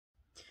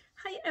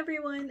Hi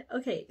everyone!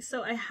 Okay,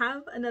 so I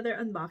have another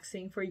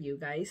unboxing for you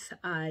guys.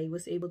 I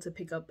was able to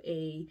pick up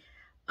a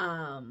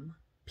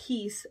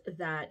piece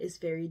that is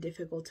very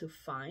difficult to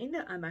find.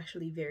 I'm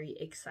actually very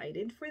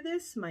excited for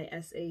this. My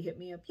SA hit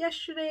me up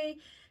yesterday.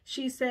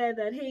 She said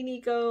that, hey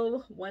Nico,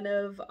 one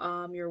of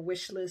your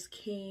wish list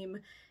came,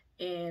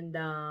 and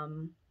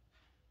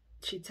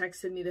she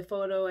texted me the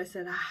photo. I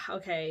said,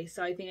 okay,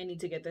 so I think I need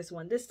to get this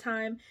one this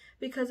time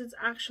because it's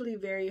actually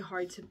very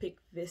hard to pick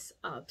this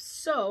up.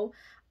 So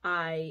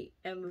I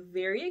am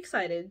very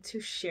excited to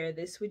share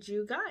this with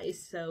you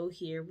guys. So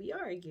here we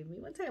are. Give me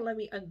one second. Let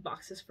me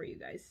unbox this for you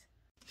guys.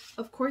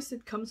 Of course,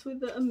 it comes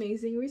with the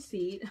amazing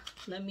receipt.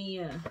 Let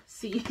me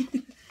see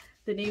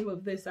the name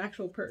of this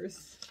actual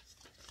purse.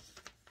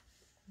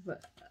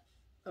 But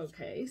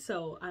okay,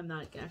 so I'm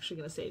not actually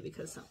going to say it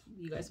because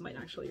you guys might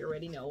actually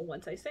already know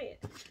once I say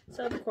it.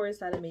 So of course,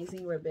 that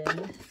amazing ribbon.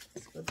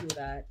 Let's go through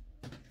that.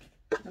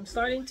 I'm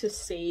starting to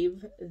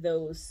save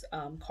those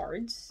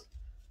cards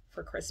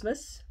for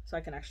Christmas so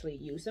I can actually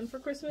use them for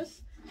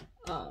Christmas.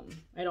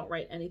 I don't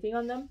write anything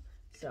on them,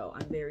 so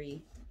I'm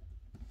very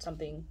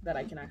something that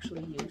I can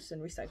actually use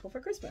and recycle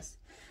for Christmas.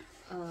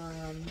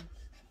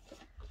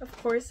 Of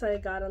course, I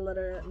got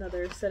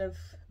another set of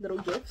little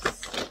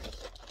gifts.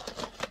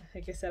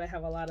 Like I said, I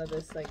have a lot of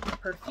this like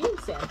perfume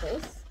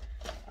samples.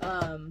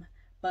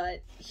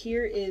 But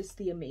here is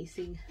the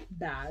amazing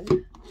bag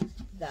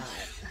that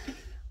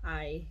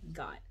I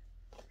got.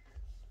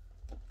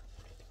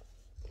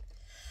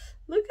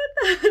 Look at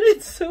that,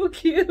 it's so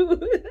cute.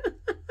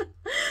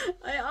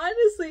 I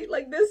honestly,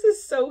 like, this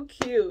is so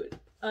cute.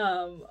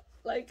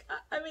 Like,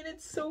 I mean,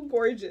 it's so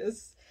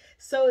gorgeous.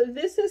 So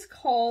this is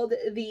called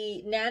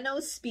the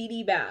Nano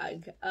Speedy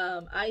Bag.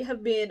 I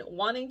have been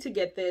wanting to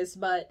get this,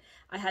 but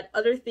I had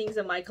other things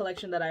in my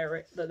collection that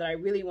I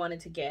really wanted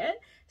to get.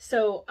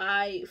 So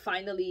I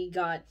finally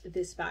got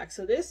this bag.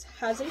 So this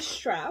has a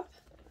strap.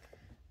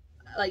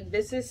 Like,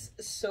 this is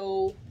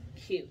so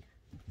cute.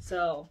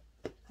 So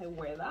I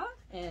wear that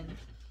and,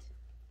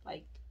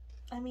 like,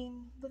 I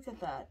mean, look at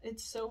that.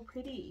 It's so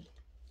pretty.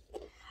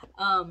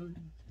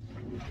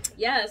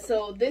 Yeah,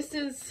 so this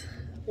is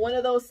one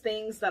of those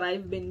things that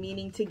I've been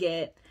meaning to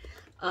get.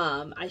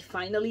 I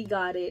finally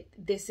got it.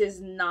 This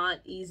is not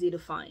easy to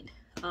find.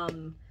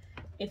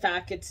 In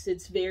fact,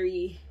 it's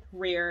very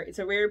rare. It's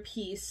a rare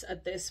piece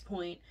at this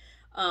point.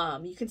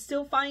 You can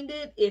still find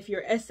it if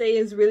your SA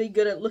is really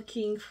good at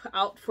looking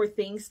out for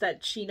things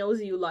that she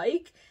knows you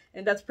like,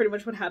 and that's pretty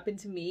much what happened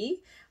to me.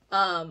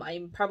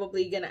 I'm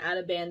probably gonna add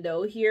a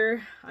bandeau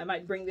here. I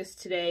might bring this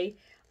today.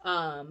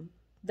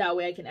 That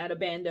way I can add a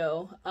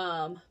bandeau.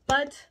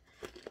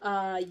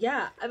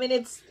 Yeah, I mean,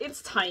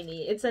 it's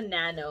tiny. It's a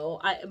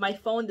nano. My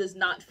phone does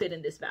not fit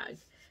in this bag.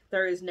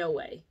 There is no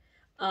way.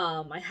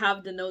 I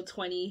have the Note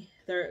 20.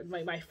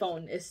 My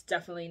phone is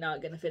definitely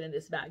not gonna fit in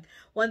this bag.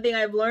 One thing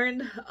I've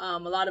learned, a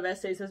lot of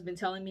essays has been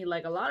telling me,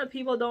 like, a lot of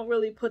people don't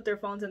really put their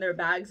phones in their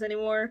bags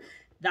anymore.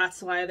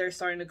 That's why they're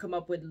starting to come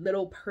up with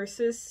little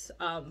purses.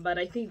 But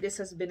I think this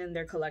has been in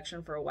their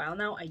collection for a while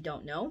now. I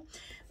don't know.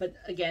 But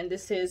again,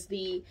 this is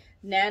the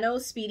Nano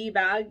Speedy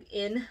Bag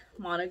in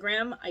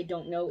monogram. I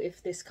don't know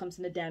if this comes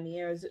in the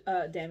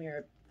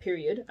damier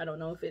period. I don't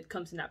know if it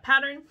comes in that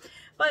pattern.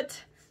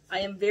 But I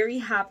am very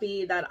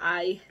happy that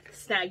I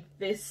snagged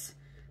this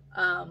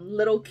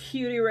little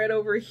cutie right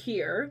over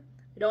here.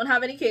 I don't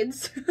have any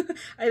kids.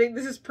 I think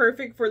this is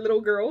perfect for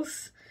little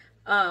girls.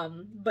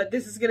 But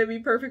this is gonna be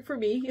perfect for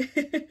me.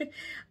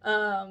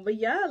 But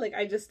yeah, like,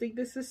 I just think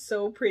this is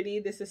so pretty.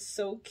 This is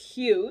so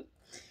cute.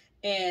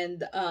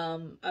 And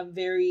I'm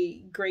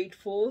very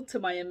grateful to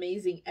my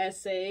amazing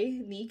SA,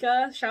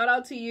 Nika. Shout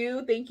out to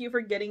you. Thank you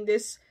for getting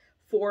this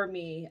for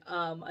me.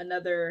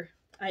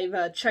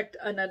 I've checked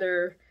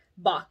another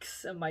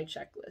box of my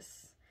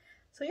checklist.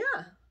 So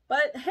yeah,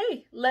 but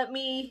hey, let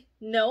me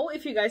know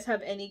if you guys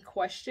have any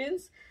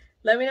questions.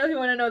 Let me know if you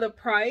want to know the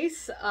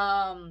price.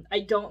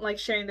 I don't like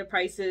sharing the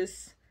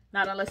prices,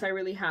 not unless I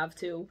really have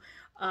to.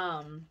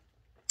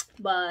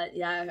 But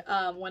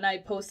yeah, when I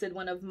posted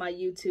one of my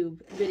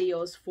YouTube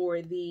videos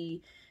for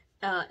the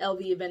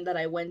LV event that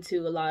I went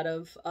to, a lot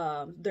of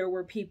there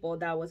were people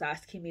that was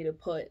asking me to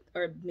put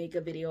or make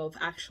a video of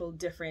actual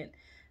different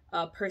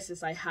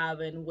purses I have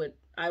and what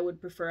I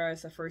would prefer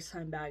as a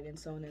first-time bag and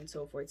so on and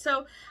so forth.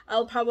 So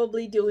I'll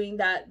probably doing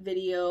that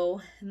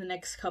video in the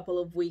next couple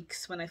of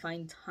weeks when I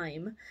find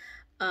time.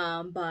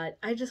 But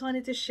I just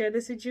wanted to share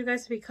this with you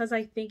guys because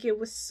I think it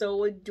was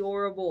so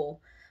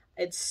adorable.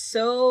 It's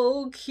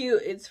so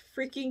cute. It's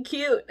freaking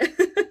cute.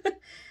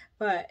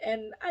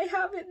 And I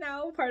have it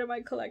now, part of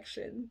my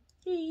collection.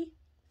 Yay.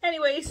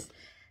 Anyways,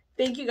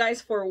 thank you guys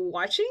for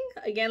watching.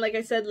 Again, like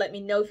I said, let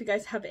me know if you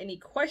guys have any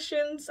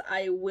questions.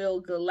 I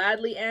will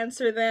gladly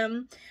answer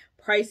them.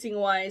 Pricing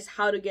wise,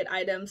 how to get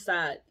items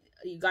that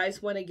you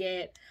guys want to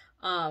get.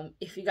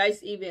 If you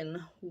guys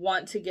even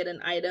want to get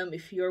an item,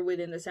 if you're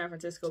within the San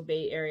Francisco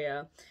Bay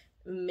Area,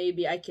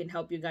 maybe I can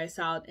help you guys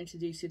out,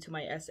 introduce you to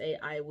my SA.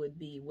 I would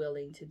be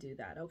willing to do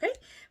that. Okay,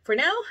 for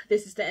now,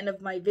 this is the end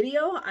of my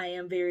video. I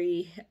am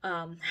very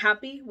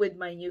happy with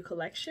my new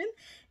collection,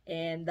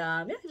 And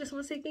yeah, I just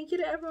want to say thank you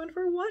to everyone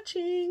for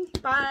watching.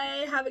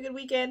 Bye. Have a good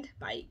weekend.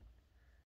 Bye.